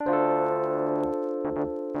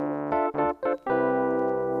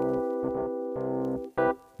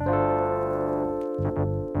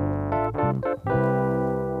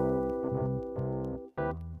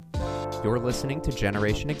listening to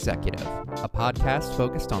Generation Executive, a podcast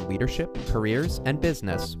focused on leadership, careers, and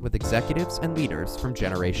business with executives and leaders from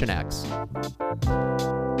Generation X.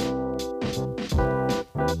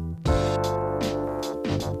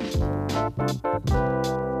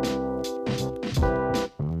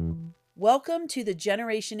 Welcome to the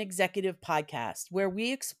Generation Executive Podcast, where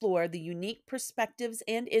we explore the unique perspectives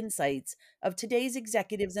and insights of today's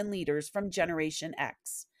executives and leaders from Generation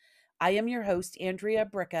X. I am your host, Andrea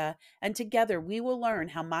Bricca, and together we will learn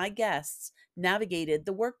how my guests navigated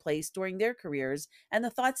the workplace during their careers and the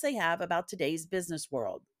thoughts they have about today's business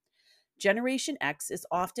world. Generation X is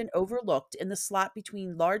often overlooked in the slot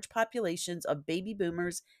between large populations of baby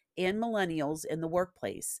boomers and millennials in the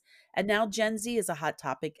workplace. And now Gen Z is a hot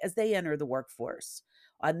topic as they enter the workforce.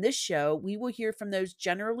 On this show, we will hear from those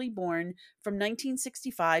generally born from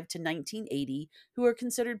 1965 to 1980 who are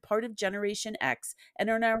considered part of Generation X and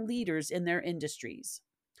are now leaders in their industries.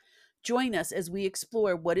 Join us as we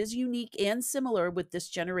explore what is unique and similar with this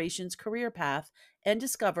generation's career path and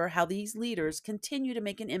discover how these leaders continue to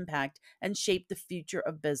make an impact and shape the future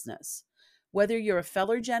of business. Whether you're a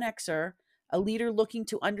fellow Gen Xer, a leader looking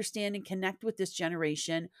to understand and connect with this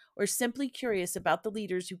generation, or simply curious about the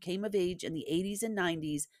leaders who came of age in the 80s and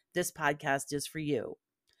 90s, this podcast is for you.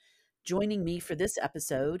 Joining me for this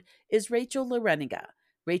episode is Rachel Larrenaga.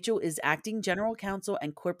 Rachel is Acting General Counsel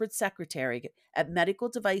and Corporate Secretary at medical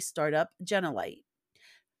device startup Genelite.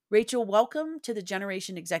 Rachel, welcome to the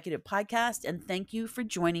Generation Executive Podcast, and thank you for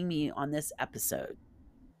joining me on this episode.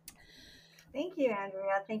 Thank you,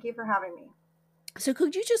 Andrea. Thank you for having me. So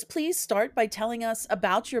could you just please start by telling us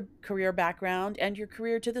about your career background and your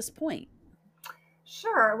career to this point?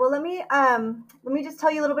 Sure. Well, let me just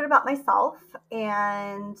tell you a little bit about myself,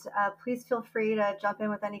 and please feel free to jump in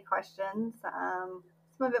with any questions.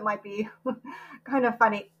 Some of it might be kind of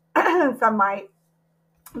funny. Some might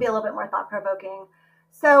be a little bit more thought-provoking.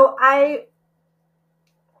 So I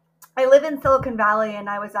live in Silicon Valley, and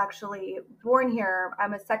I was actually born here.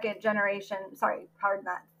 I'm a third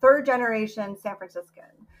generation San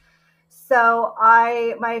Franciscan. So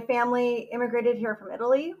my family immigrated here from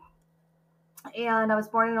Italy, and I was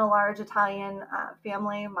born in a large Italian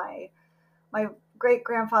family. My great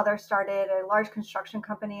grandfather started a large construction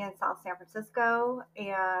company in South San Francisco,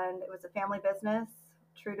 and it was a family business,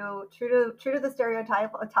 true to the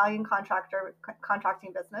stereotype Italian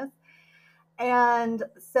contracting business. And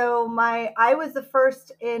so I was the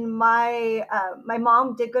first in my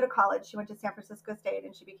mom did go to college. She went to San Francisco State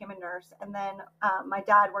and she became a nurse. And then my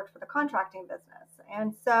dad worked for the contracting business.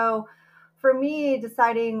 And so for me,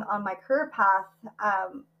 deciding on my career path,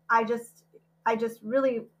 I just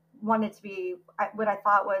really wanted to be what I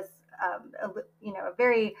thought was a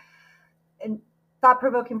very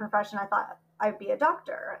thought-provoking profession. I thought I'd be a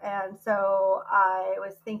doctor. And so I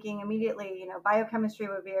was thinking immediately, biochemistry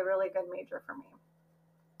would be a really good major for me.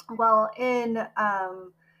 Well,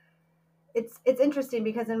 it's interesting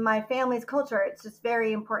because in my family's culture, it's just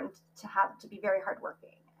very important to be very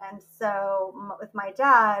hardworking. And so with my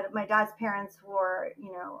dad's parents were,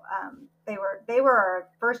 they were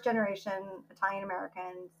first generation Italian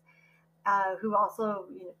Americans who also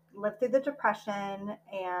lived through the Depression,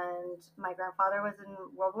 and my grandfather was in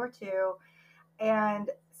World War II. And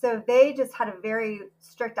so they just had a very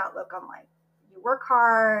strict outlook on life. You work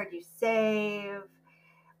hard, you save,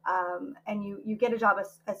 and you get a job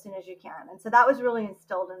as soon as you can. And so that was really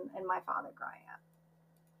instilled in my father growing up.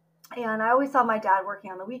 And I always saw my dad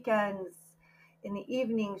working on the weekends, in the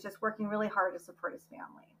evenings, just working really hard to support his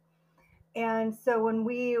family. And so when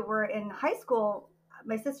we were in high school,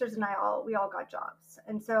 my sisters and we all got jobs.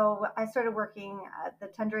 And so I started working at the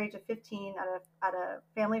tender age of 15 at a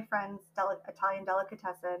family friend's Italian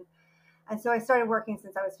delicatessen. And so I started working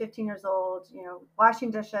since I was 15 years old, washing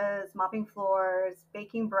dishes, mopping floors,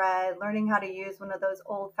 baking bread, learning how to use one of those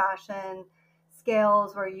old fashioned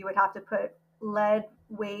scales where you would have to put lead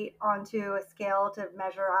weight onto a scale to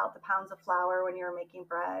measure out the pounds of flour when you were making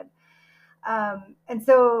bread. And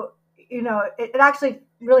so, it actually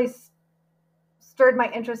really stirred my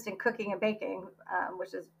interest in cooking and baking,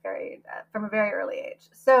 which is from a very early age.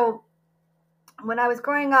 So when I was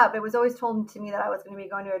growing up, it was always told to me that I was going to be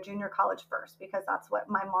going to a junior college first because that's what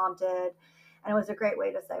my mom did, and it was a great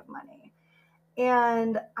way to save money.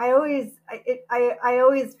 And I always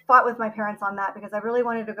fought with my parents on that because I really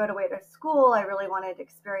wanted to go to school. I really wanted to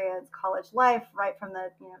experience college life right from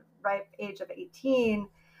the ripe age of 18.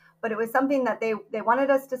 But it was something that they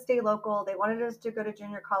wanted us to stay local. They wanted us to go to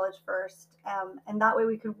junior college first, and that way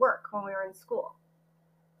we could work when we were in school.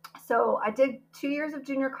 So I did 2 years of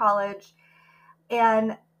junior college,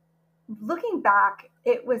 and looking back,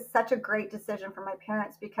 it was such a great decision for my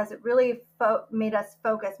parents because it really made us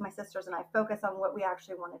focus, my sisters and I, focus on what we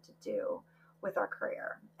actually wanted to do with our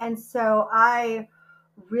career. And so I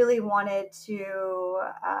really wanted to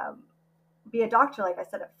be a doctor, like I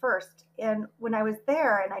said at first. And when I was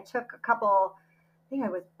there and I took a couple, I think I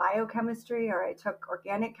was biochemistry or I took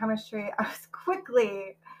organic chemistry, I was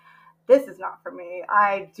quickly, this is not for me.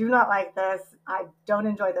 I do not like this. I don't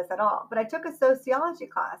enjoy this at all. But I took a sociology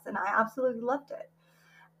class and I absolutely loved it.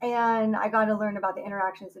 And I got to learn about the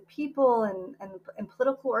interactions of people and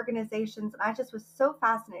political organizations. And I just was so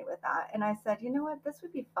fascinated with that. And I said, you know what, this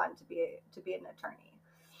would be fun to be an attorney.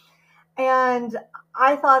 And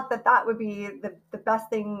I thought that that would be the best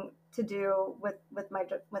thing to do with my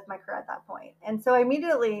career at that point. And so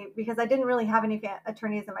immediately, because I didn't really have any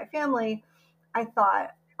attorneys in my family, I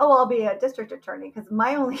thought, oh, I'll be a district attorney, because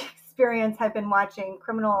my only experience had been watching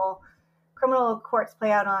criminal courts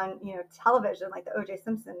play out on television, like the O.J.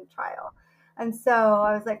 Simpson trial. And so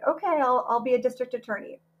I was like, okay, I'll be a district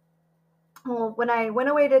attorney. Well, when I went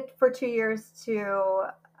away for 2 years to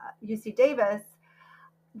UC Davis,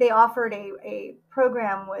 they offered a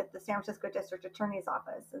program with the San Francisco District Attorney's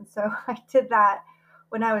Office. And so I did that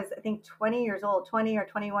when I was, I think, 20 years old, 20 or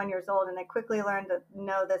 21 years old. And I quickly learned that,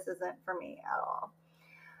 no, this isn't for me at all.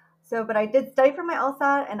 So, but I did study for my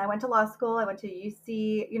LSAT and I went to law school. I went to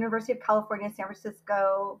University of California, San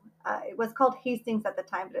Francisco. It was called Hastings at the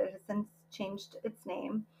time, but it has since changed its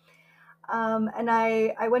name. And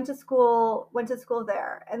I went to school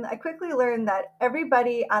there. And I quickly learned that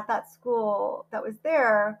everybody at that school that was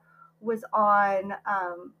there was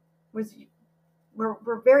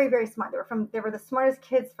were very, very smart. They were the smartest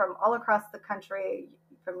kids from all across the country,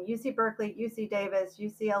 from UC Berkeley, UC Davis,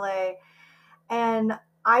 UCLA. And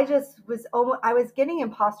I was getting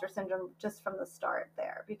imposter syndrome just from the start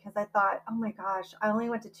there, because I thought, oh my gosh, I only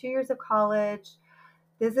went to 2 years of college.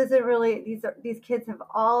 This isn't really, these kids have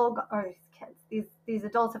all, or these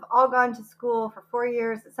adults have all gone to school for 4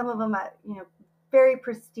 years. Some of them at, very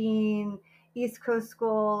pristine East Coast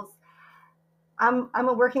schools. I'm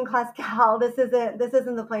a working class gal. This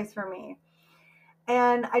isn't the place for me.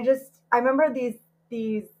 And I remember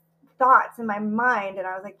these thoughts in my mind, and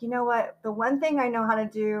I was like, you know what? The one thing I know how to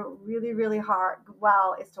do really, really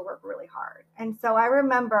well is to work really hard. And so I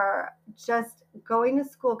remember just going to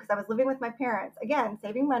school, because I was living with my parents, again,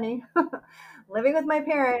 saving money, living with my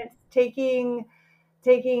parents, taking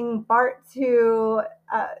Bart to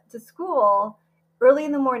school early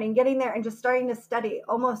in the morning, getting there and just starting to study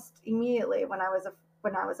almost immediately when I was a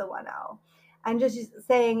 1L. And just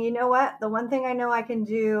saying, you know what, the one thing I know I can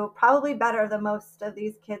do probably better than most of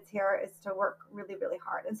these kids here is to work really, really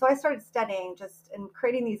hard. And so I started studying and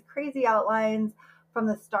creating these crazy outlines from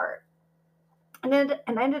the start. And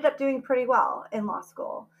I ended up doing pretty well in law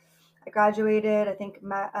school. I graduated, I think,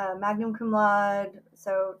 magna cum laude,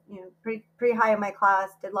 so pretty high in my class.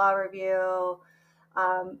 Did law review,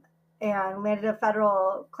 and landed a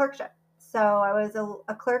federal clerkship. So I was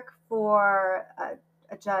a clerk for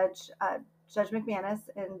a judge. Judge McManus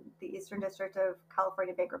in the Eastern District of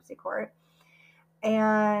California Bankruptcy Court.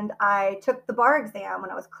 And I took the bar exam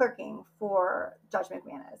when I was clerking for Judge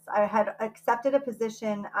McManus. I had accepted a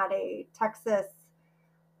position at a Texas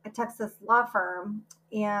law firm,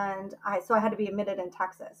 and so I had to be admitted in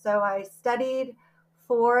Texas. So I studied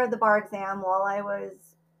for the bar exam while I was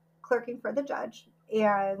clerking for the judge.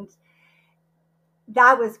 And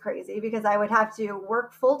that was crazy, because I would have to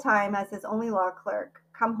work full time as his only law clerk,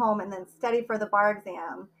 come home and then study for the bar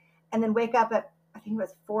exam, and then wake up at, I think it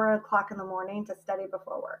was 4:00 in the morning to study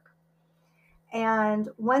before work. And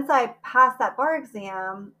once I passed that bar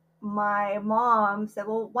exam, my mom said,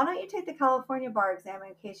 well, why don't you take the California bar exam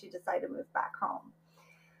in case you decide to move back home?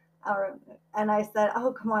 And I said,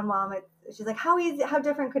 oh, come on, Mom. She's like, how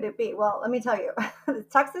different could it be? Well, let me tell you, the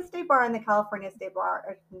Texas State Bar and the California State Bar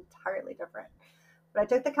are entirely different. But I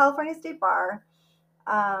took the California State Bar,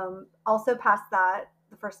 also passed that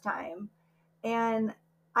the first time. And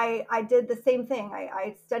I did the same thing.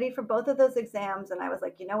 I studied for both of those exams, and I was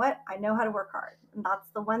like, you know what? I know how to work hard. And that's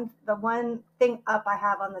the one thing up I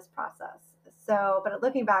have on this process. So, but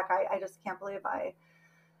looking back, I just can't believe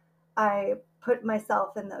I put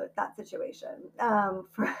myself in that situation.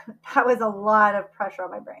 That was a lot of pressure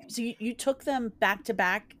on my brain. So you took them back to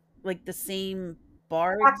back, like the same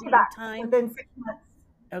bar Back to exam back time? within 6 months.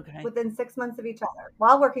 Okay. Within 6 months of each other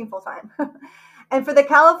while working full time. And for the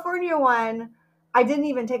California one, I didn't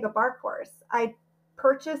even take a bar course. I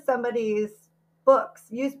purchased somebody's books,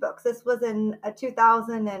 used books. This was in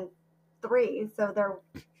 2003, so there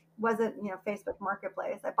wasn't, Facebook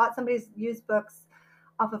Marketplace. I bought somebody's used books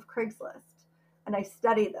off of Craigslist. and I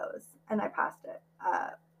studied those, and I passed it.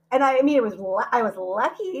 And I mean, I was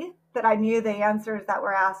lucky that I knew the answers that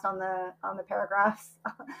were asked on the paragraphs,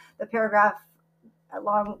 the paragraph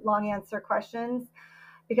long answer questions,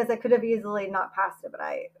 because I could have easily not passed it, but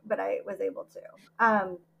I was able to.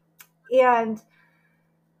 And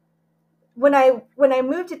when I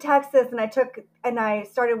moved to Texas and I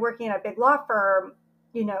started working at a big law firm,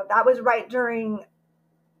 that was right during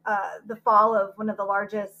the fall of one of the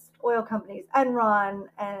largest oil companies, Enron,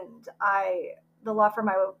 and the law firm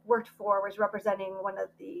I worked for was representing one of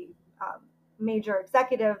the major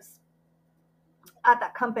executives at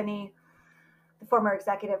that company, the former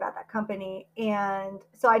executive at that company, and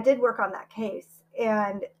so I did work on that case,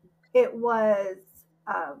 and it was,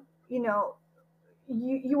 um, you know,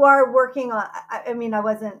 you are working on. I mean, I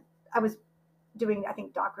was doing, I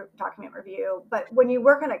think, document review, but when you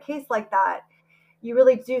work on a case like that, you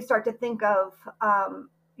really do start to think of,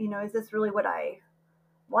 is this really what I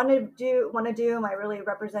want to do? Am I really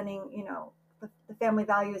representing, the family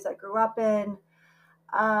values I grew up in?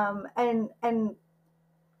 And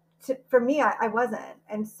for me, I wasn't.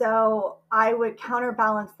 And so I would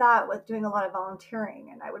counterbalance that with doing a lot of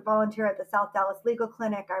volunteering. And I would volunteer at the South Dallas Legal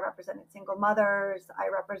Clinic. I represented single mothers. I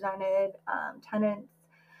represented tenants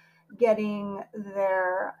getting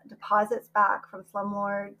their deposits back from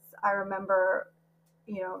slumlords. I remember,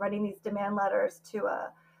 writing these demand letters to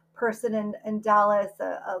a person in Dallas,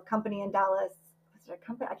 a company in Dallas. Was it a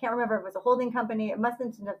company? I can't remember if it was a holding company. It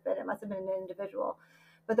mustn't have been. It must have been an individual.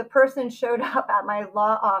 But the person showed up at my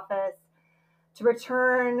law office to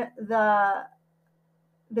return the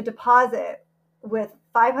deposit with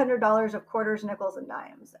 $500 of quarters, nickels, and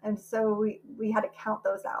dimes. And so we had to count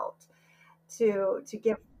those out to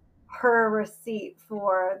give her a receipt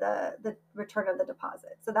for the return of the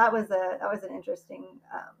deposit. So that was an interesting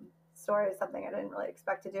story, something I didn't really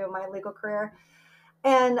expect to do in my legal career.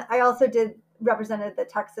 And I also represented the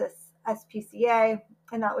Texas SPCA,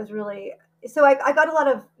 and that was really, so I got a lot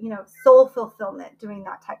of, soul fulfillment doing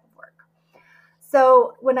that type of work.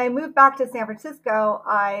 So when I moved back to San Francisco,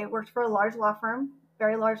 I worked for a large law firm,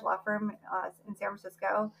 very large law firm in San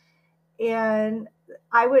Francisco. And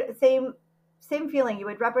I would, same feeling, you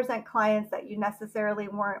would represent clients that you necessarily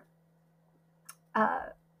weren't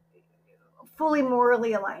fully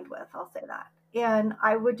morally aligned with, I'll say that. And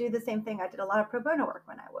I would do the same thing. I did a lot of pro bono work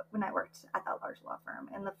when I worked at that large law firm.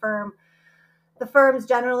 And the firms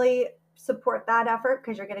generally support that effort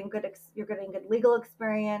because you're getting good legal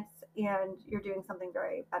experience and you're doing something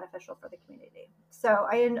very beneficial for the community. So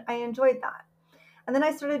I enjoyed that. And then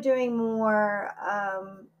I started doing more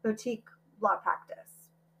boutique law practice.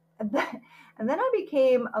 And then I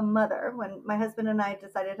became a mother. When my husband and I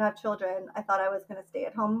decided to have children, I thought I was going to stay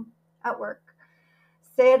at home from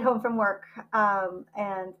work.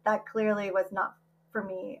 And that clearly was not for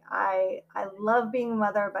me. I love being a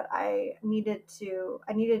mother, but I needed to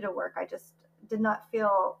work. I just did not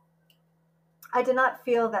feel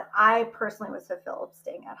that I personally was fulfilled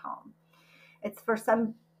staying at home. It's for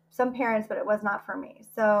some parents, but it was not for me.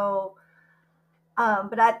 So,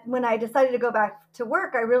 when I decided to go back to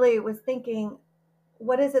work, I really was thinking,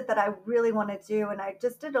 what is it that I really want to do? And I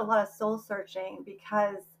just did a lot of soul searching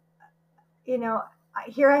because,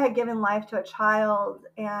 here I had given life to a child,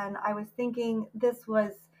 and I was thinking this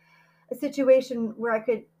was a situation where I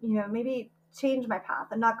could, maybe change my path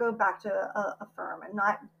and not go back to a firm and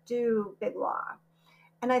not do big law.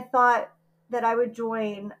 And I thought that I would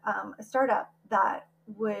join a startup that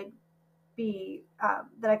would be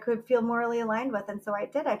that I could feel morally aligned with. And so I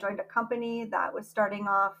did. I joined a company that was starting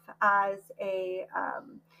off as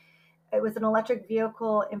it was an electric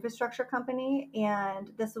vehicle infrastructure company.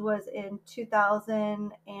 And this was in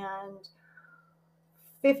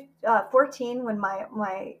 2014 when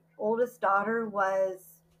my oldest daughter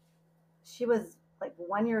she was like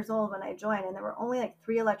 1 year old when I joined. And there were only like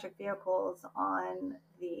 3 electric vehicles on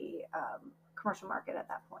the commercial market at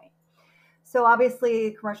that point. So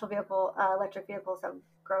obviously, electric vehicles have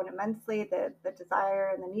grown immensely. The desire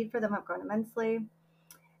and the need for them have grown immensely.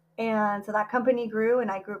 And so that company grew,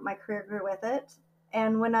 and my career grew with it.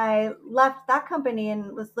 And when I left that company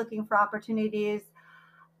and was looking for opportunities,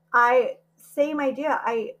 same idea.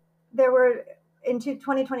 There were, in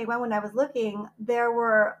 2021, when I was looking, there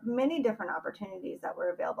were many different opportunities that were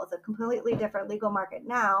available. It's a completely different legal market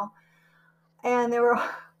now. And there were,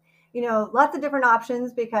 lots of different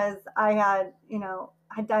options because I had,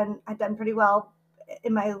 had done pretty well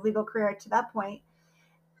in my legal career to that point,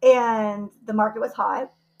 and the market was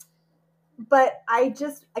hot. But I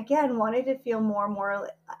just, again, wanted to feel more.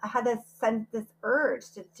 I had this urge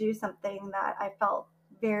to do something that I felt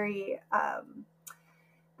very,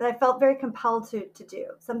 that I felt very compelled to do,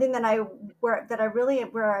 something that where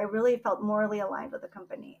I really felt morally aligned with the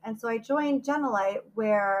company. And so I joined Genelite,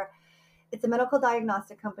 where it's a medical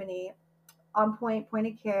diagnostic company, on point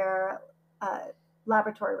of care,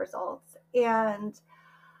 laboratory results. And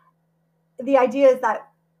the idea is that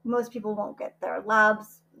most people won't get their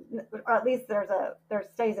labs, or at least there's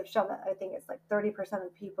studies have shown that I think it's like 30%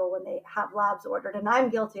 of people, when they have labs ordered, and I'm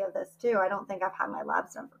guilty of this too. I don't think I've had my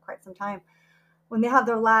labs done for quite some time. When they have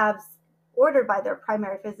their labs ordered by their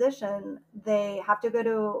primary physician, they have to go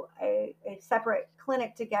to a separate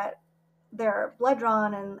clinic to get their blood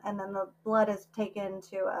drawn, and then the blood is taken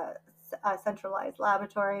to a centralized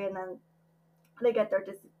laboratory, and then they get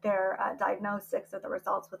their diagnostics or the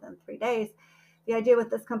results within 3 days. The idea with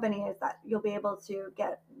this company is that you'll be able to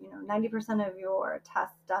get 90% of your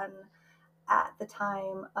tests done at the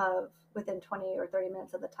time of within 20 or 30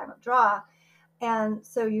 minutes of the time of draw. And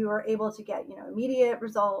so you are able to get immediate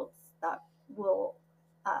results that will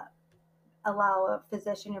allow a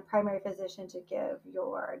physician, your primary physician, to give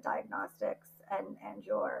your diagnostics and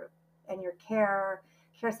your care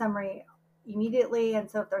summary immediately. And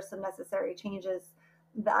so if there's some necessary changes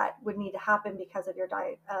that would need to happen because of your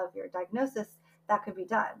diagnosis, that could be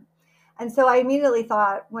done. And so I immediately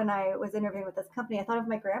thought, when I was interviewing with this company, I thought of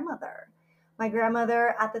my grandmother. My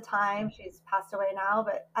grandmother at the time, she's passed away now,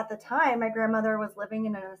 but at the time, my grandmother was living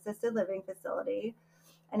in an assisted living facility.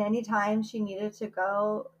 And anytime she needed to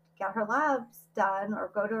go get her labs done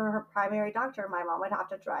or go to her primary doctor, my mom would have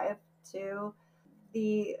to drive to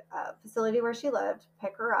the facility where she lived,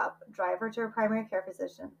 pick her up, drive her to her primary care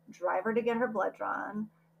physician, drive her to get her blood drawn,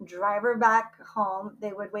 drive her back home.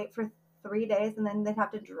 They would wait for 3 days, and then they'd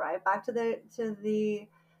have to drive back to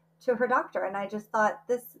her doctor. And I just thought,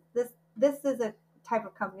 this is a type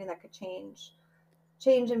of company that could change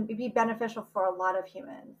and be beneficial for a lot of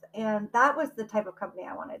humans. And that was the type of company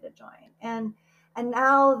I wanted to join. And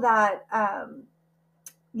now that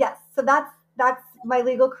yes, so that's my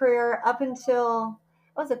legal career up until,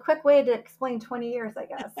 that was a quick way to explain 20 years, I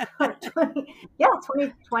guess.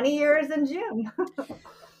 20 years in June.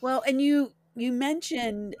 Well, and you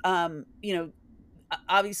mentioned,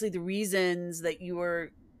 obviously the reasons that you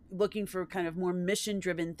were looking for kind of more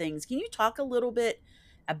mission-driven things. Can you talk a little bit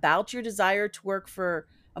about your desire to work for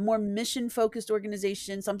a more mission-focused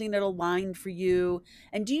organization, something that aligned for you?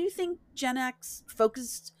 And do you think Gen X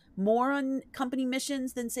focused more on company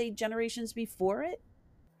missions than, say, generations before it?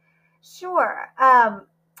 Sure.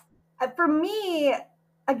 For me,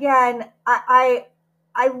 again, I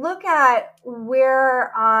look at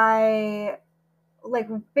where I like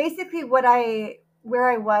basically where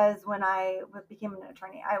I was when I became an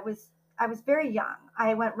attorney. I was very young.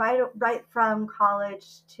 I went right from college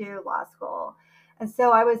to law school, and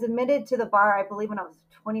so I was admitted to the bar, I believe, when I was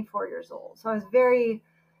 24 years old. So I was very,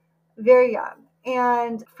 very young.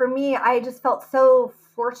 And for me, I just felt so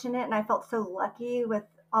fortunate, and I felt so lucky with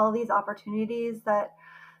all these opportunities that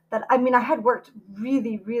I mean, I had worked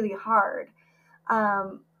really, really hard. I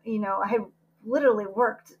had literally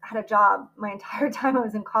had a job my entire time I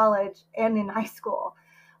was in college and in high school.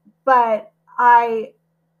 But I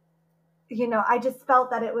just felt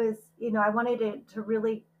that it was, I wanted to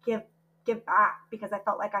really give back, because I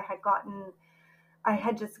felt like I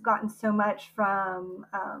had just gotten so much from,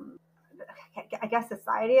 I guess,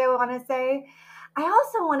 society, I want to say. I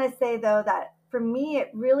also want to say, though, that for me,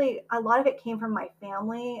 a lot of it came from my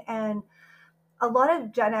family. And a lot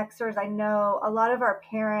of Gen Xers, I know, a lot of our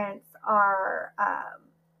parents are,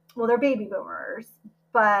 they're baby boomers,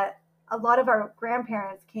 but a lot of our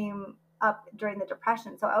grandparents came up during the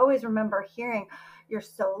Depression. So I always remember hearing, "You're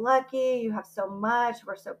so lucky, you have so much,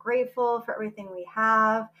 we're so grateful for everything we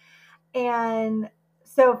have." And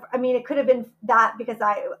so, I mean, it could have been that because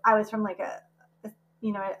I was from like a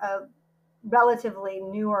relatively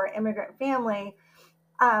newer immigrant family.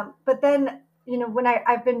 But then, when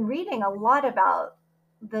I've been reading a lot about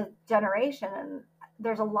the generation, and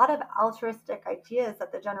there's a lot of altruistic ideas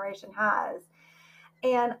that the generation has.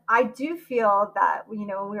 And I do feel that, when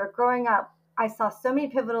we were growing up, I saw so many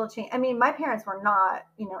pivotal change. I mean, my parents were not,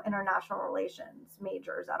 international relations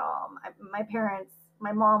majors at all.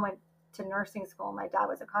 My mom went to nursing school. My dad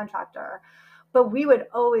was a contractor. But we would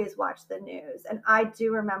always watch the news. And I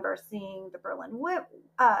do remember seeing the Berlin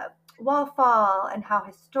Wall fall and how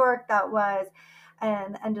historic that was,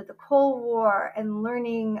 and the end of the Cold War, and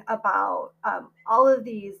learning about all of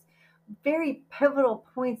these very pivotal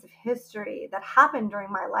points of history that happened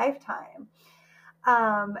during my lifetime.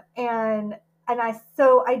 And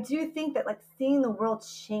I do think that, like, seeing the world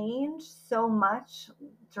change so much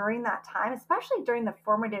during that time, especially during the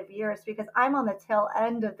formative years, because I'm on the tail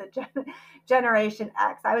end of the Generation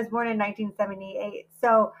X. I was born in 1978.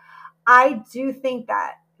 So I do think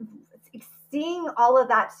that seeing all of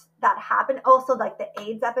that happen, also like the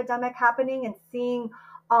AIDS epidemic happening and seeing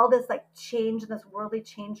all this like change and this worldly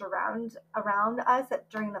change around us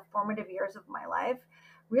during the formative years of my life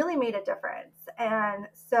really made a difference. And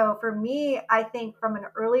so for me, I think from an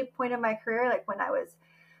early point of my career, like when I was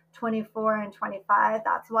 24 and 25,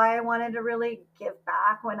 that's why I wanted to really give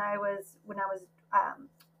back when I was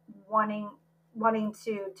wanting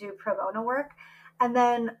to do pro bono work. And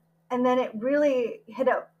then it really hit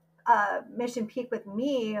a mission peak with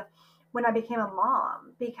me when I became a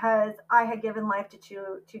mom, because I had given life to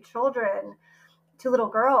two children, two little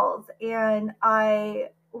girls, and I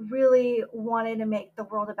really wanted to make the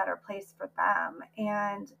world a better place for them.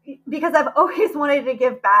 And because I've always wanted to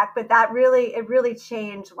give back, but it really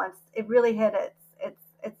changed once it really hit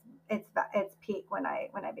its peak when I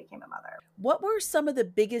became a mother. What were some of the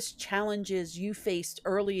biggest challenges you faced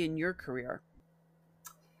early in your career?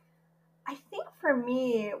 I think for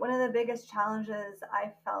me, one of the biggest challenges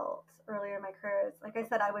I felt earlier in my career is, like I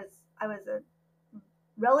said, I was a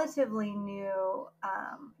relatively new,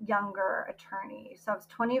 younger attorney. So I was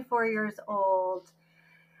 24 years old,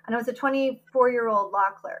 and I was a 24-year-old law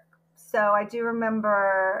clerk. So I do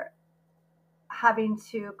remember having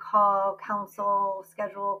to call counsel,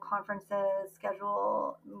 schedule conferences,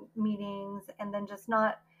 schedule meetings, and then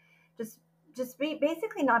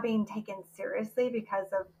basically not being taken seriously because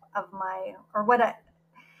of my, or what I,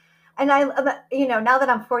 and I, now that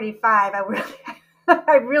I'm 45, I really,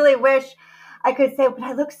 I really wish I could say, but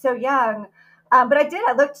I look so young. But I did.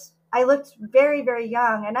 I looked very, very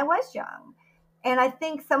young, and I was young. And I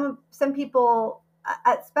think some people,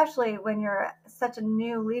 especially when you're such a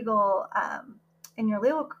new in your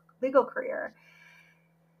legal career,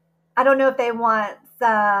 I don't know if they want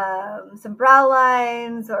some brow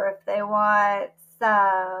lines, or if they want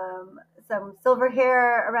some silver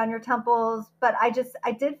hair around your temples, but I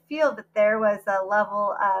did feel that there was a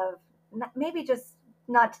level of maybe just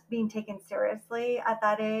not being taken seriously at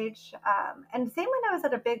that age. And same when I was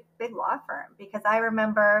at a big law firm, because I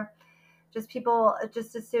remember just people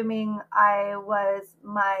just assuming I was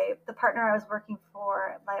the partner I was working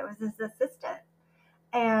for, I was his assistant.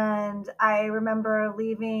 And I remember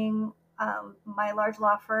leaving my large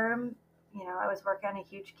law firm. I was working on a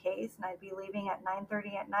huge case, and I'd be leaving at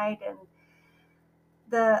 9:30 at night, and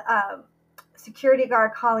the security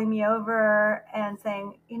guard calling me over and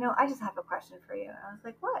saying, I just have a question for you. And I was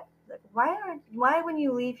like, what? Like, why when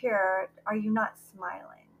you leave here, are you not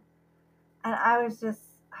smiling? And I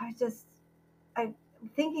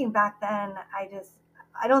thinking back then,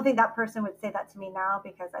 I don't think that person would say that to me now,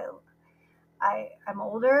 because I'm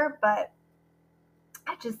older, but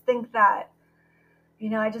I just think that,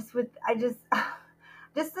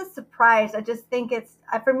 just the surprise. I just think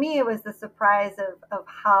for me, it was the surprise of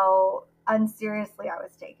how unseriously I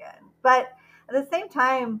was taken. But at the same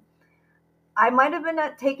time, I might have been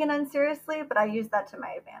taken unseriously, but I used that to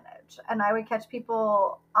my advantage. And I would catch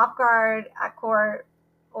people off guard at court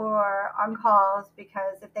or on calls,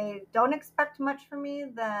 because if they don't expect much from me,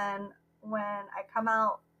 then when I come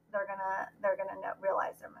out, they're gonna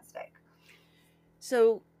realize their mistake.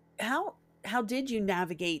 So how did you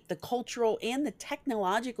navigate the cultural and the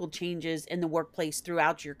technological changes in the workplace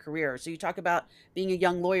throughout your career? So you talk about being a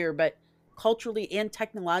young lawyer, but culturally and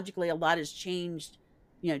technologically, a lot has changed,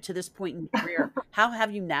 to this point in your career. How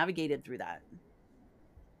have you navigated through that?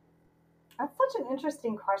 That's such an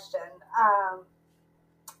interesting question.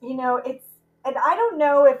 It's, and I don't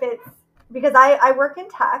know if it's because I work in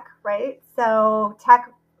tech, right? So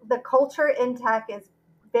the culture in tech is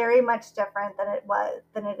very much different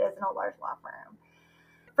than it is in a large law firm.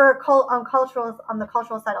 On the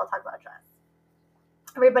cultural side, I'll talk about dress.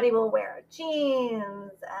 Everybody will wear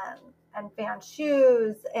jeans and fan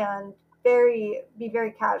shoes and be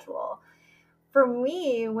very casual. For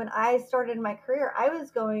me, when I started my career, I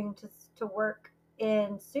was going to work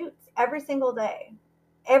in suits every single day.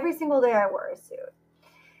 Every single day I wore a suit.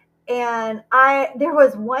 And there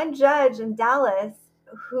was one judge in Dallas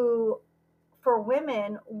who, for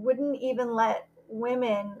women, wouldn't even let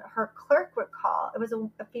women, her clerk would call. It was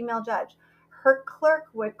a female judge. Her clerk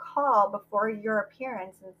would call before your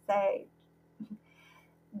appearance and say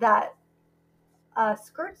that a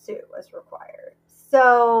skirt suit was required.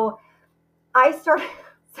 So I started,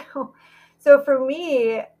 so for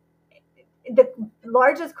me, the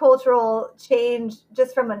largest cultural change,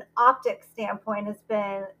 just from an optic standpoint, has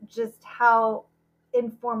been just how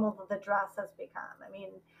informal the dress has become. I mean,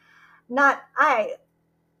 not I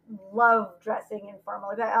love dressing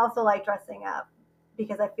informally, but I also like dressing up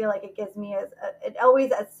because I feel like it gives me it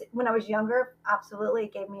always, as when I was younger, absolutely,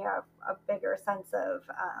 it gave me a bigger sense of,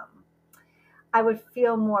 I would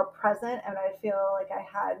feel more present, and I feel like I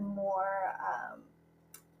had more,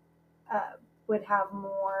 uh, would have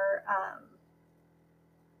more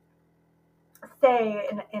say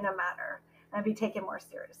in a matter, and I'd be taken more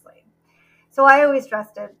seriously. So I always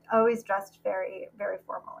dressed very, very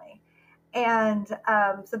formally. And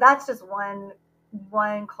so that's just one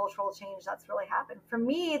cultural change that's really happened. For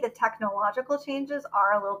me, the technological changes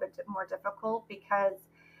are a little bit more difficult because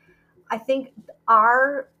I think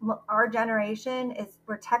our generation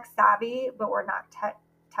we're tech savvy, but we're not tech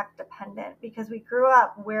dependent because we grew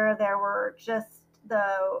up where there were just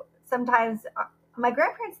sometimes my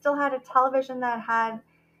grandparents still had a television that had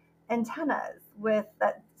antennas with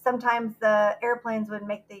that. Sometimes the airplanes would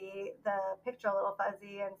make the picture a little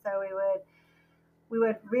fuzzy, and so we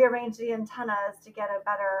would rearrange the antennas to get a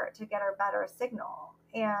better signal.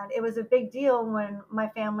 And it was a big deal when my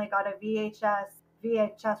family got a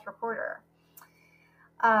VHS recorder.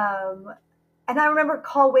 Um, and I remember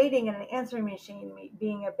call waiting and an answering machine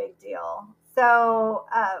being a big deal. So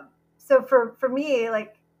for me,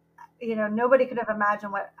 like, nobody could have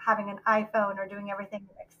imagined what having an iPhone or doing everything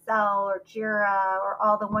in Excel or Jira or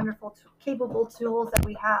all the wonderful capable tools that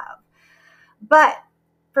we have. But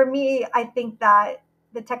for me, I think that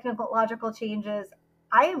the technological changes,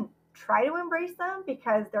 I try to embrace them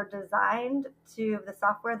because they're designed the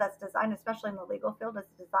software that's designed, especially in the legal field, is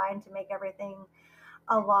designed to make everything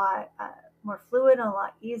a lot more fluid, a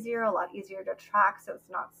lot easier to track. So it's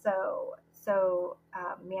not so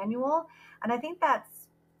manual. And I think that's,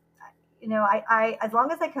 I as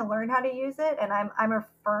long as I can learn how to use it, and I'm a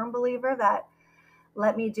firm believer that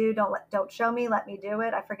let me do, don't show me, let me do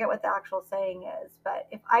it. I forget what the actual saying is, but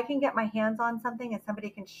if I can get my hands on something and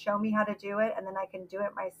somebody can show me how to do it, and then I can do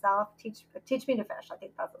it myself, teach me to fish. I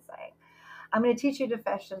think that's the saying. I'm going to teach you to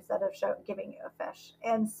fish instead of giving you a fish.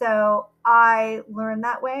 And so I learned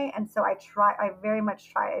that way. And so I very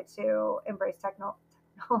much try to embrace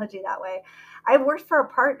technology that way. I worked for a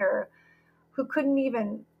partner who couldn't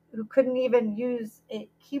even use a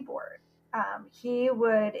keyboard. He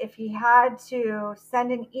would, if he had to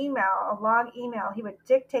send an email, a long email, he would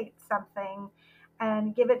dictate something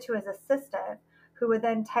and give it to his assistant, who would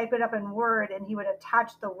then type it up in Word, and he would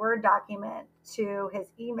attach the Word document to his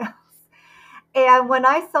emails. And when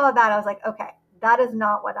I saw that, I was like, okay, that is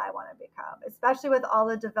not what I want to become, especially with all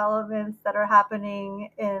the developments that are happening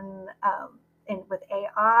in with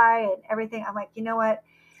AI and everything. I'm like, you know what?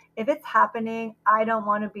 If it's happening, I don't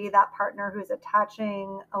want to be that partner who's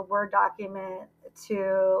attaching a Word document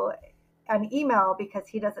to an email because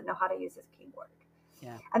he doesn't know how to use his keyboard.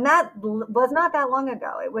 Yeah. And that was not that long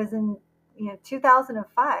ago. It was in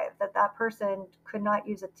 2005 that person could not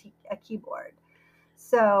use a keyboard.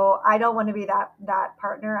 So I don't want to be that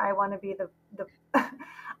partner. I want to be the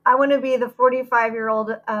I want to be the 45-year-old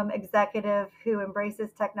executive who embraces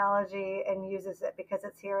technology and uses it because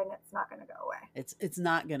it's here and it's not going to go away. It's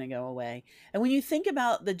not going to go away. And when you think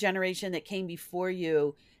about the generation that came before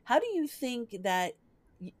you, how do you think that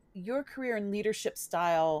your career and leadership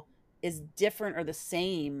style is different or the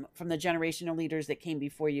same from the generational leaders that came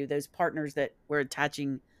before you, those partners that were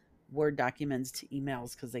attaching Word documents to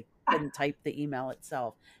emails because they couldn't type the email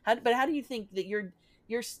itself? But how do you think that your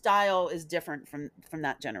style is different from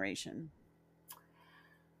that generation?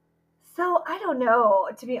 So I don't know,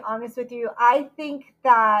 to be honest with you. I think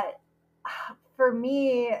that for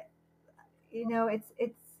me, it's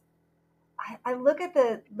I look at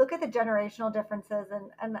the generational differences,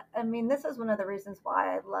 and I mean, this is one of the reasons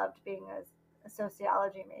why I loved being a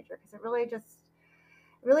sociology major, because it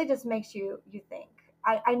really just makes you think.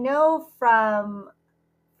 I know from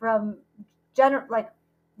like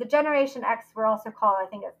the Generation X, we're also called, I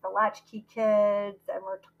think it's the latchkey kids, and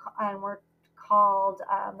we're called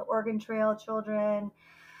the Oregon Trail children.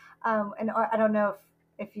 And I don't know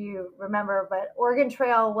if you remember, but Oregon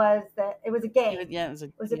Trail it was a game. Yeah,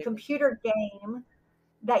 It was a computer game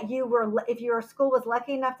that if your school was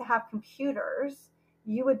lucky enough to have computers,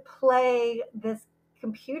 you would play this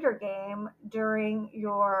computer game during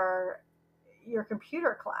your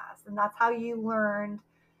computer class, and that's how you learned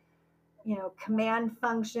command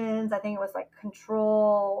functions. I think it was like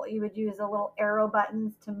control. You would use the little arrow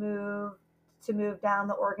buttons to move down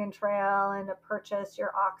the Oregon Trail and to purchase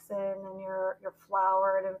your oxen and your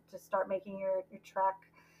flour to start making your trek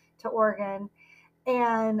to Oregon.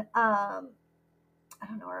 And I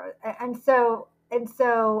don't know where and so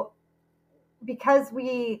because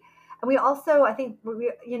we also, I think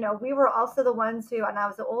we were also the ones who, and I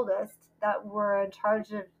was the oldest, that were in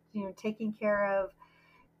charge of, taking care of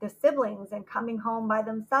the siblings and coming home by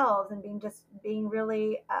themselves and being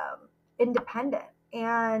really independent.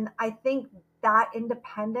 And I think that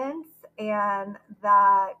independence and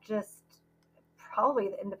that just probably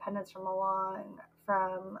the independence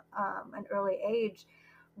from an early age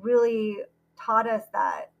really taught us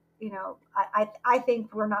that, I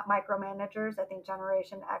think we're not micromanagers. I think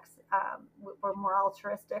Generation X, we're more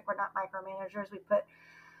altruistic. We're not micromanagers.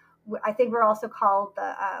 I think we're also called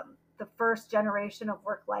the first generation of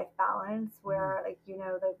work-life balance, where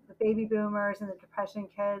the baby boomers and the depression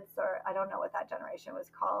kids, or I don't know what that generation was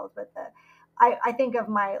called, but I think of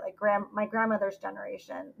my grandmother's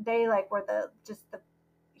generation. They were the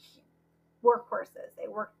workhorses.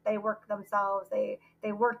 They work themselves.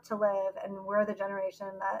 They work to live, and we're the generation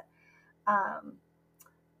um,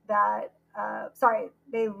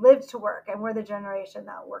 they live to work, and we're the generation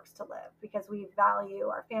that works to live because we value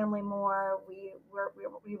our family more. We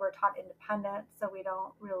were taught independence, so we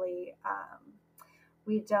don't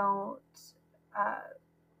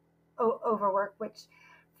overwork. Which,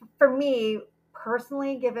 for me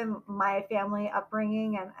personally, given my family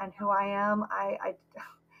upbringing and who I am,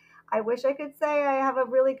 I wish I could say I have a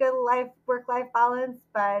really good work-life balance,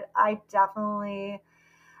 but I definitely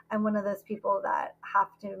am one of those people that have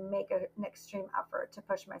to make an extreme effort to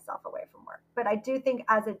push myself away from work. But I do think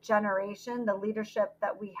as a generation, the leadership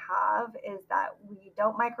that we have is that we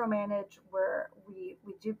don't micromanage. We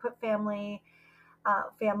do put family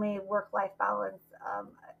work-life balance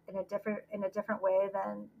in a different way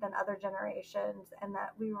than other generations, and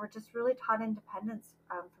that we were just really taught independence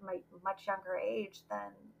from a much younger age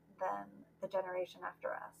than the generation after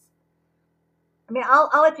us. I mean,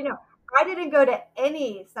 I'll let you know, I didn't go to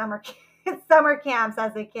any summer camps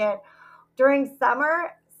as a kid. During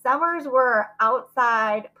summers were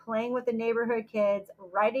outside playing with the neighborhood kids,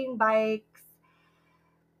 riding bikes,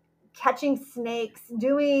 catching snakes,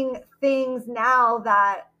 doing things now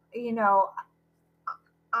that,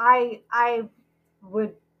 I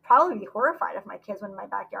would probably be horrified if my kids went in my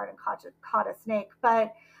backyard and caught a snake.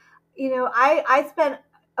 But I spent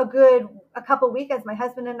a couple weekends, my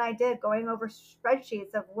husband and I did, going over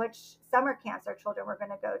spreadsheets of which summer camps our children were going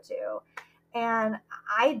to go to. And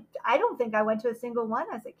I don't think I went to a single one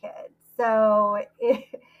as a kid. So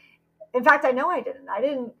in fact, I know I didn't.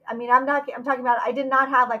 I mean, I'm talking about, I did not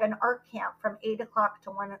have like an art camp from 8 o'clock to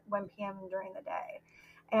 1 p.m. during the day.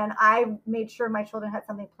 And I made sure my children had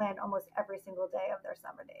something planned almost every single day of their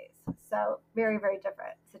summer days. So very, very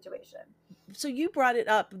different situation. So you brought it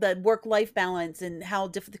up, the work-life balance and how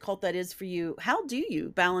difficult that is for you. How do you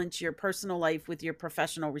balance your personal life with your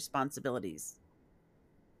professional responsibilities?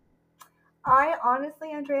 I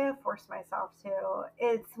honestly, Andrea, forced myself to.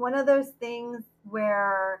 It's one of those things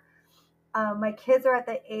where my kids are at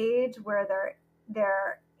the age where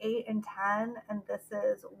they're 8 and 10, and this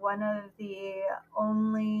is one of the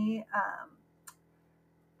only.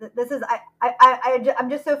 This is I'm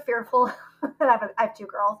just so fearful. I have two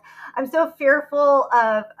girls. I'm so fearful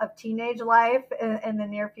of teenage life in the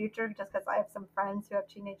near future, just because I have some friends who have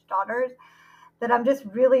teenage daughters, that I'm just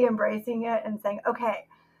really embracing it and saying, okay,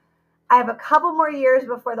 I have a couple more years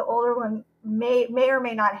before the older one may or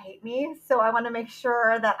may not hate me. So I want to make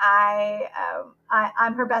sure that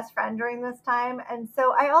I'm her best friend during this time. And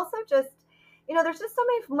so I also just, there's just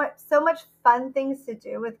so much fun things to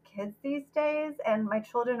do with kids these days. And my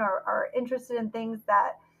children are interested in things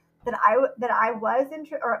that I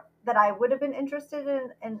would have been interested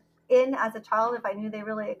in as a child if I knew they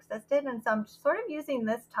really existed. And so I'm sort of using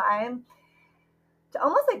this time to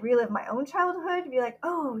almost like relive my own childhood, to be like,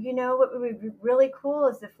 oh, what would be really cool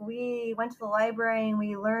is if we went to the library and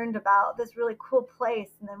we learned about this really cool place,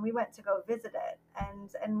 and then we went to go visit it,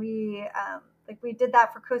 and we we did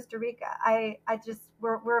that for Costa Rica.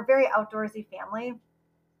 We're a very outdoorsy family.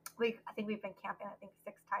 I think we've been camping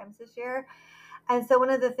 6 times this year, and so one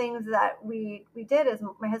of the things that we did is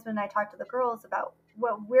my husband and I talked to the girls about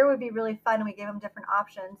where would be really fun, and we gave them different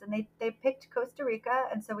options, and they picked Costa Rica,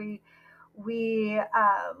 and so we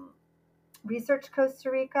researched Costa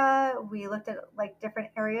Rica. We looked at different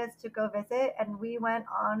areas to go visit, and we went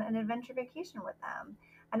on an adventure vacation with them.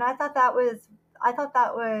 And I thought that was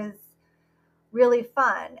really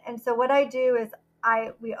fun. And so what I do is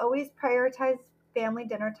we always prioritize family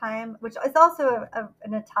dinner time, which is also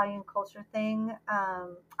an Italian culture thing.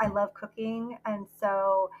 I love cooking, and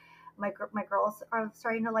so my girls are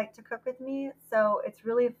starting to like to cook with me. So it's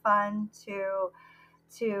really fun to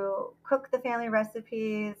cook the family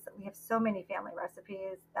recipes. We have so many family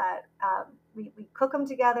recipes that we cook them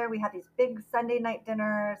together. We have these big Sunday night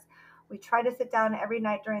dinners. We try to sit down every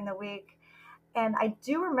night during the week. And I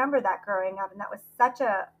do remember that growing up, and that was such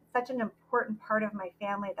an important part of my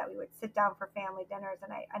family, that we would sit down for family dinners.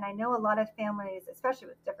 And I know a lot of families, especially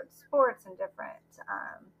with different sports and different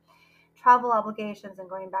travel obligations and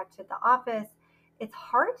going back to the office, it's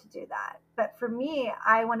hard to do that. But for me,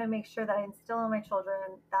 I want to make sure that I instill in my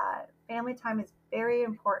children that family time is very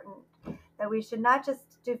important, that we should not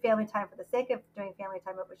just do family time for the sake of doing family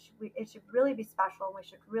time, but it should really be special, and we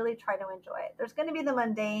should really try to enjoy it. There's going to be the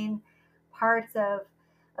mundane parts of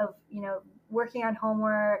working on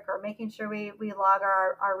homework or making sure we log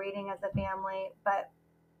our reading as a family, but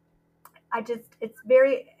it's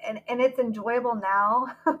very, and it's enjoyable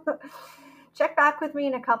now. Check back with me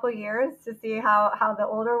in a couple years to see how the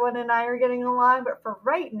older one and I are getting along. But for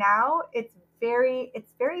right now, it's very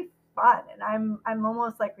fun, and I'm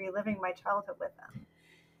almost like reliving my childhood with them.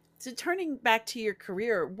 So turning back to your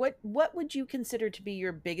career, what would you consider to be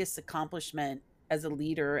your biggest accomplishment as a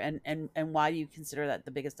leader, and why do you consider that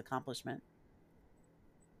the biggest accomplishment?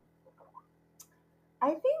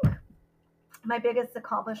 I think my biggest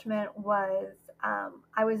accomplishment was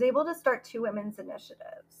I was able to start two women's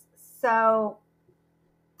initiatives. So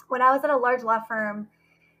when I was at a large law firm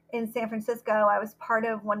in San Francisco, I was part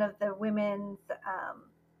of one of the women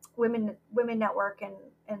network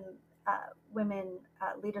and women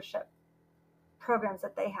leadership programs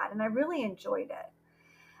that they had, and I really enjoyed it.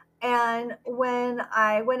 And when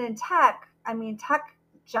I went in tech, I mean, tech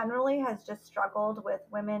generally has just struggled with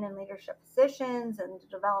women in leadership positions and the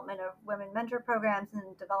development of women mentor programs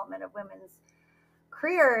and development of women's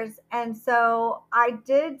careers. And so I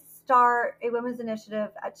did start a women's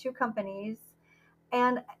initiative at two companies.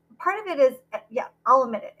 And part of it is, yeah, I'll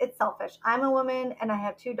admit it, it's selfish. I'm a woman and I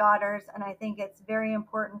have two daughters, and I think it's very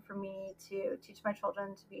important for me to teach my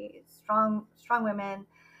children to be strong women,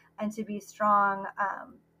 and to be strong,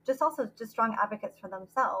 just strong advocates for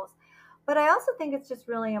themselves. But I also think it's just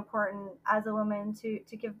really important as a woman to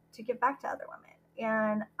give back to other women.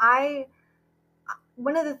 And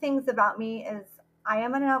one of the things about me is I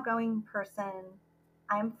am an outgoing person.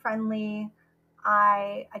 I'm friendly.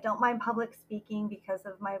 I don't mind public speaking because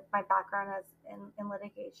of my background as in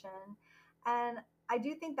litigation. And I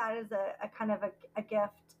do think that is a kind of a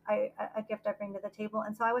gift, a gift I bring to the table.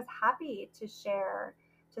 And so I was happy to start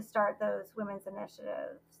those women's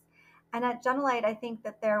initiatives. And at Genelite, I think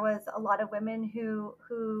that there was a lot of women who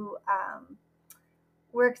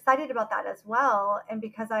were excited about that as well. And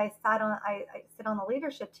because I sit on the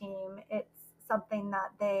leadership team, it's something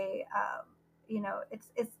that they,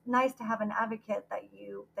 it's nice to have an advocate that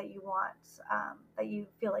you want, that you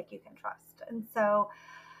feel like you can trust. And so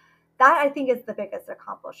that, I think, is the biggest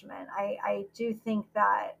accomplishment. I do think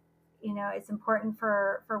that, it's important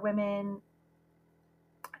for women,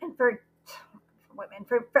 and for women,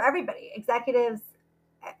 for everybody, executives,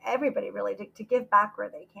 everybody really, to give back where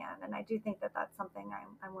they can. And I do think that that's something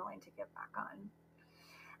I'm willing to give back on.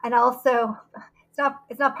 And also,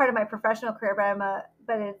 it's not part of my professional career,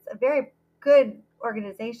 but it's a very good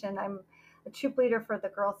organization. I'm a troop leader for the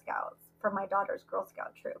Girl Scouts, for my daughter's Girl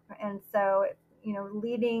Scout troop. And so,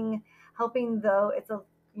 helping, though it's a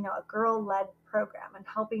girl-led program, and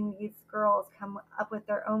helping these girls come up with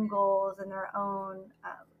their own goals and their own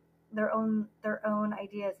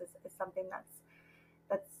ideas is something that's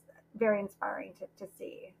very inspiring to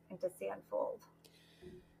see and to see unfold.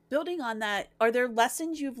 Building on that, are there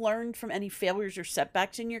lessons you've learned from any failures or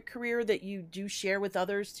setbacks in your career that you do share with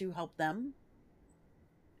others to help them?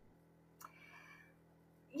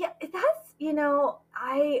 Yeah, that's,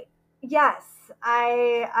 yes,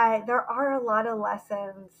 there are a lot of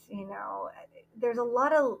lessons, there's a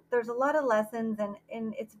lot of lessons,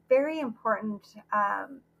 and it's very important.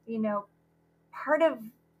 Part of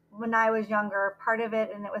when I was younger, part of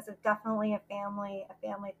it, and it was definitely a family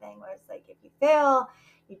thing, was like, if you fail,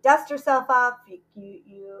 you dust yourself off, you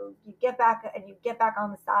get back, and you get back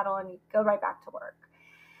on the saddle, and you go right back to work.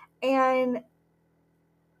 And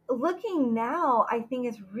looking now, I think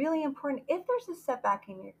it's really important, if there's a setback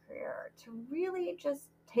in your career, to really just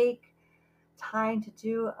take time to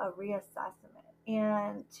do a reassessment,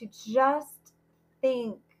 and to just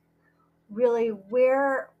think really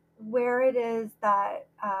where it is that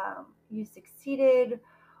you succeeded,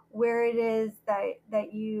 where it is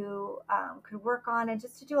that you could work on, and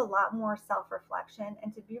just to do a lot more self-reflection,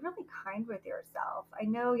 and to be really kind with yourself. I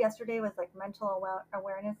know yesterday was like Mental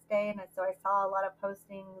Awareness Day, and so I saw a lot of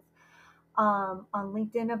postings on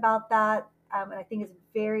LinkedIn about that, and I think it's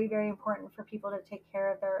very, very important for people to take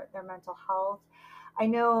care of their mental health. I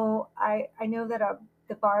know that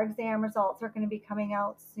the bar exam results are going to be coming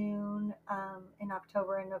out soon, in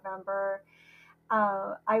October and November.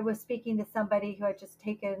 I was speaking to somebody who had just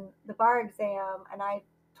taken the bar exam, and I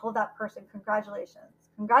told that person, congratulations.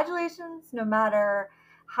 Congratulations, no matter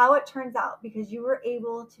how it turns out, because you were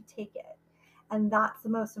able to take it. And that's the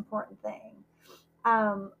most important thing.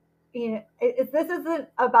 Um, this isn't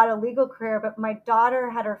about a legal career, but my daughter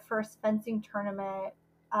had her first fencing tournament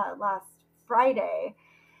last Friday.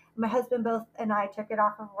 My husband both and I took it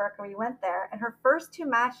off of work and we went there. And her first two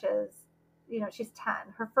matches, she's 10.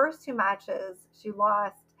 Her first two matches, she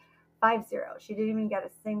lost 5-0. She didn't even get a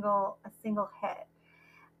single hit.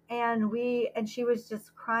 And she was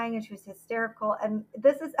just crying and she was hysterical. And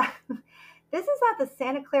this is this is at the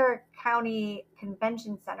Santa Clara County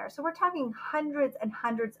Convention Center. So we're talking hundreds and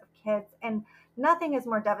hundreds of kids, and nothing is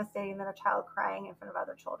more devastating than a child crying in front of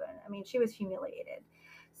other children. I mean, she was humiliated.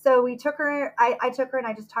 So we took her, I took her and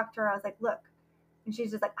I just talked to her. I was like, look, and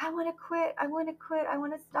she's just like, I want to quit. I want to quit. I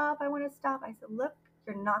want to stop. I want to stop. I said, look,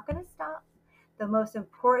 you're not going to stop. The most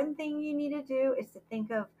important thing you need to do is to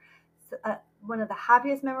think of one of the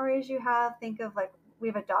happiest memories you have. Think of, like, we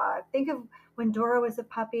have a dog. Think of when Dora was a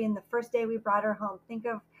puppy and the first day we brought her home. Think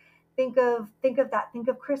of that. Think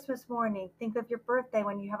of Christmas morning. Think of your birthday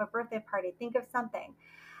when you have a birthday party. Think of something.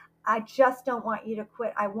 I just don't want you to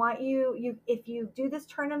quit. I want you, if you do this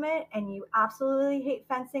tournament and you absolutely hate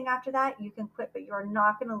fencing after that, you can quit, but you're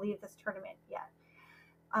not going to leave this tournament yet.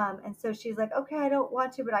 And so she's like, okay, I don't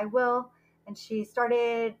want to, but I will. And she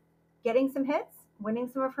started getting some hits, winning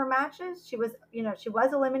some of her matches. She was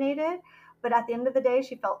eliminated, but at the end of the day,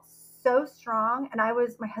 she felt so strong. And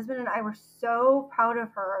my husband and I were so proud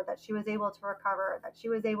of her that she was able to recover, that she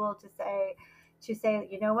was able to say,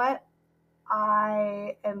 you know what?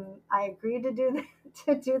 I agreed to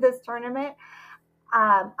do this tournament.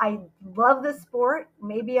 I love the sport.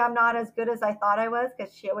 Maybe I'm not as good as I thought I was,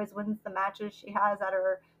 because she always wins the matches she has at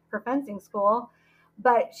her fencing school,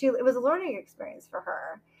 but it was a learning experience for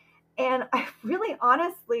her. And I really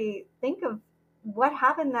honestly think of what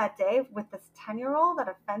happened that day with this 10-year-old at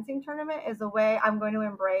a fencing tournament is the way I'm going to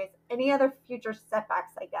embrace any other future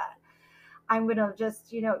setbacks I get. I'm going to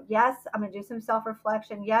just, yes, I'm going to do some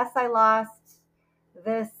self-reflection. Yes, I lost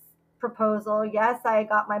this proposal. Yes, I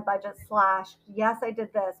got my budget slashed. Yes, I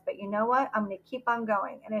did this, but you know what? I'm going to keep on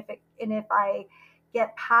going. And if I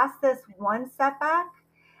get past this one setback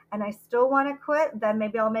and I still want to quit, then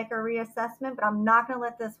maybe I'll make a reassessment, but I'm not going to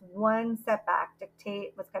let this one setback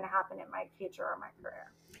dictate what's going to happen in my future or my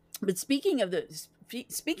career. But speaking of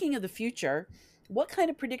the future, what kind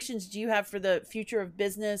of predictions do you have for the future of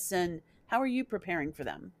business, and how are you preparing for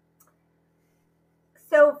them?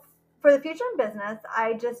 So for the future in business,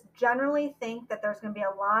 I just generally think that there's going to be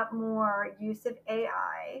a lot more use of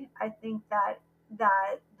AI. I think that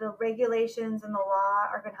the regulations and the law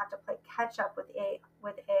are going to have to play catch up with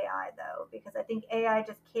AI though, because I think AI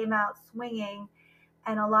just came out swinging,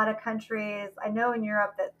 and a lot of countries, I know in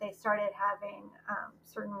Europe, that they started having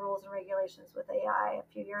certain rules and regulations with AI a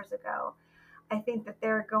few years ago. I think that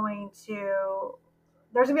there's going to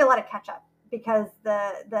be a lot of catch up, because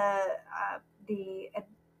the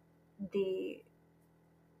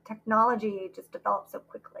technology just develops so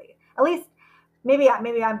quickly. At least maybe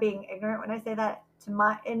I'm being ignorant when I say that.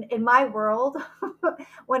 In my world,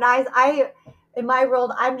 when in my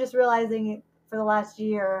world, I'm just realizing for the last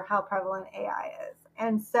year how prevalent AI is.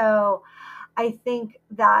 And so I think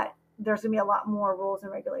that there's going to be a lot more rules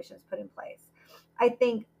and regulations put in place. I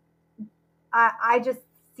think I just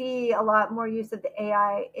see a lot more use of the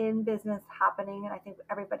AI in business happening, and I think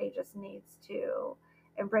everybody just needs to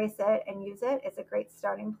embrace it and use it. It's a great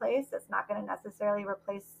starting place. It's not going to necessarily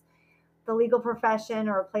replace the legal profession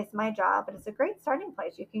or replace my job, but it's a great starting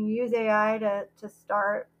place. You can use AI to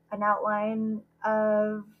start an outline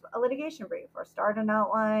of a litigation brief, or start an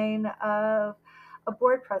outline of a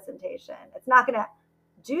board presentation. It's not going to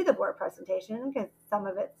do the board presentation, because some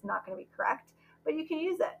of it's not going to be correct, but you can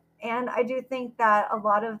use it. And I do think that a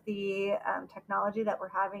lot of the technology that we're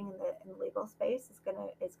having in the legal space is going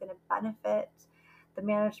to benefit the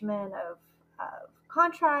management of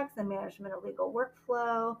contracts and management of legal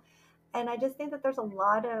workflow. And I just think that there's a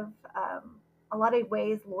lot of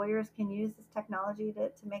ways lawyers can use this technology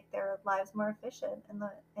to make their lives more efficient in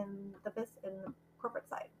the corporate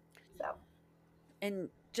side. So, And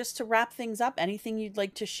just to wrap things up, anything you'd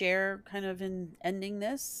like to share, kind of in ending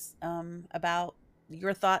this, about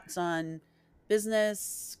your thoughts on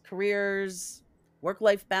business, careers,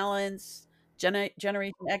 work-life balance,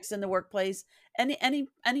 Generation X in the workplace?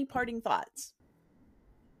 Any parting thoughts?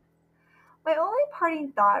 my only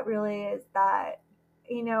parting thought really is that,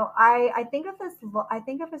 I think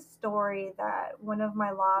of a story that one of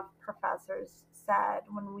my law professors said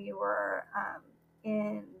when we were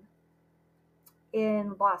in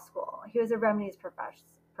in law school. He was a remedies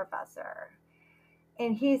professor.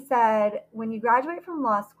 And he said, when you graduate from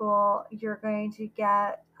law school, you're going to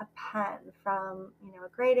get a pen from, a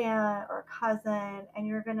great aunt or a cousin, and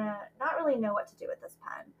you're going to not really know what to do with this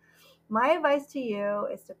pen. My advice to you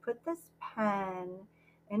is to put this pen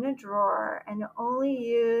in a drawer and only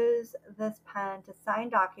use this pen to sign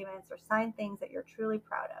documents or sign things that you're truly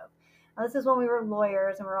proud of. Now, this is when we were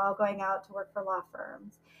lawyers and we're all going out to work for law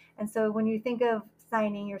firms. And so when you think of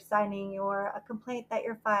signing, you're signing a complaint that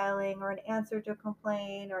you're filing or an answer to a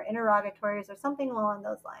complaint or interrogatories or something along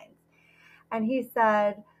those lines. And he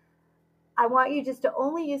said, I want you just to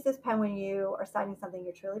only use this pen when you are signing something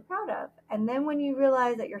you're truly proud of. And then when you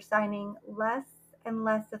realize that you're signing less and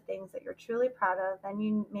less of things that you're truly proud of, then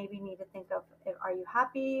you maybe need to think of, are you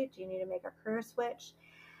happy? Do you need to make a career switch?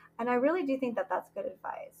 And I really do think that that's good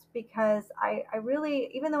advice, because I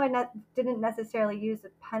really, even though I didn't necessarily use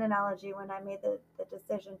the pen analogy when I made the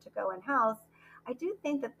decision to go in-house, I do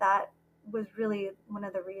think that was really one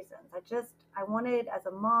of the reasons. I wanted, as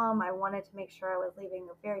a mom, I wanted to make sure I was leaving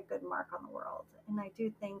a very good mark on the world. And I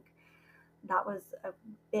do think that was a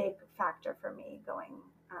big factor for me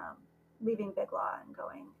leaving Big Law and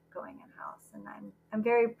going in-house. And I'm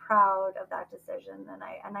very proud of that decision. And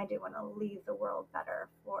I do want to leave the world better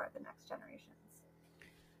for the next generations.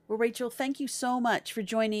 Well, Rachel, thank you so much for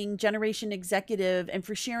joining Generation Executive and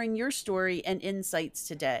for sharing your story and insights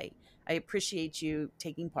today. I appreciate you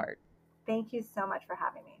taking part. Thank you so much for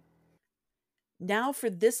having me. Now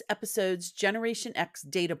for this episode's Generation X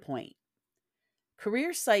data point.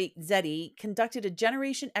 Career site Zeti conducted a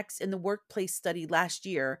Generation X in the workplace study last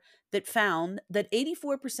year that found that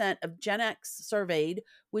 84% of Gen X surveyed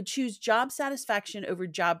would choose job satisfaction over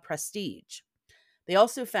job prestige. They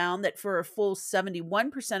also found that for a full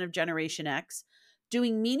 71% of Generation X,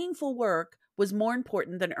 doing meaningful work was more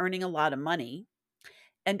important than earning a lot of money.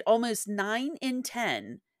 And almost 9 in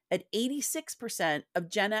 10, at 86%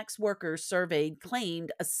 of Gen X workers surveyed,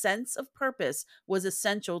 claimed a sense of purpose was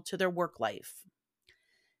essential to their work life.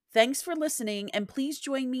 Thanks for listening, and please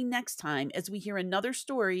join me next time as we hear another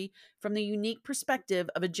story from the unique perspective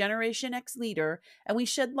of a Generation X leader, and we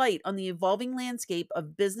shed light on the evolving landscape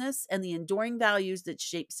of business and the enduring values that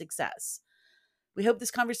shape success. We hope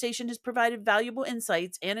this conversation has provided valuable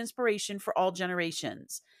insights and inspiration for all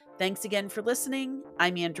generations. Thanks again for listening.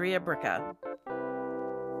 I'm Andrea Bricca.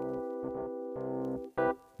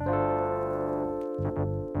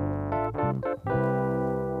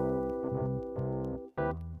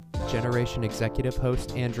 Generation Executive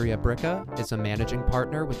host Andrea Bricca is a managing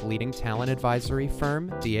partner with leading talent advisory firm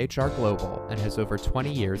DHR Global and has over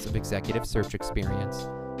 20 years of executive search experience.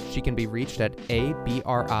 She can be reached at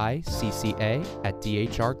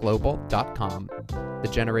abricca@dhrglobal.com. The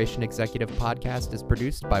Generation Executive podcast is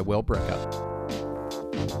produced by Will Bricca.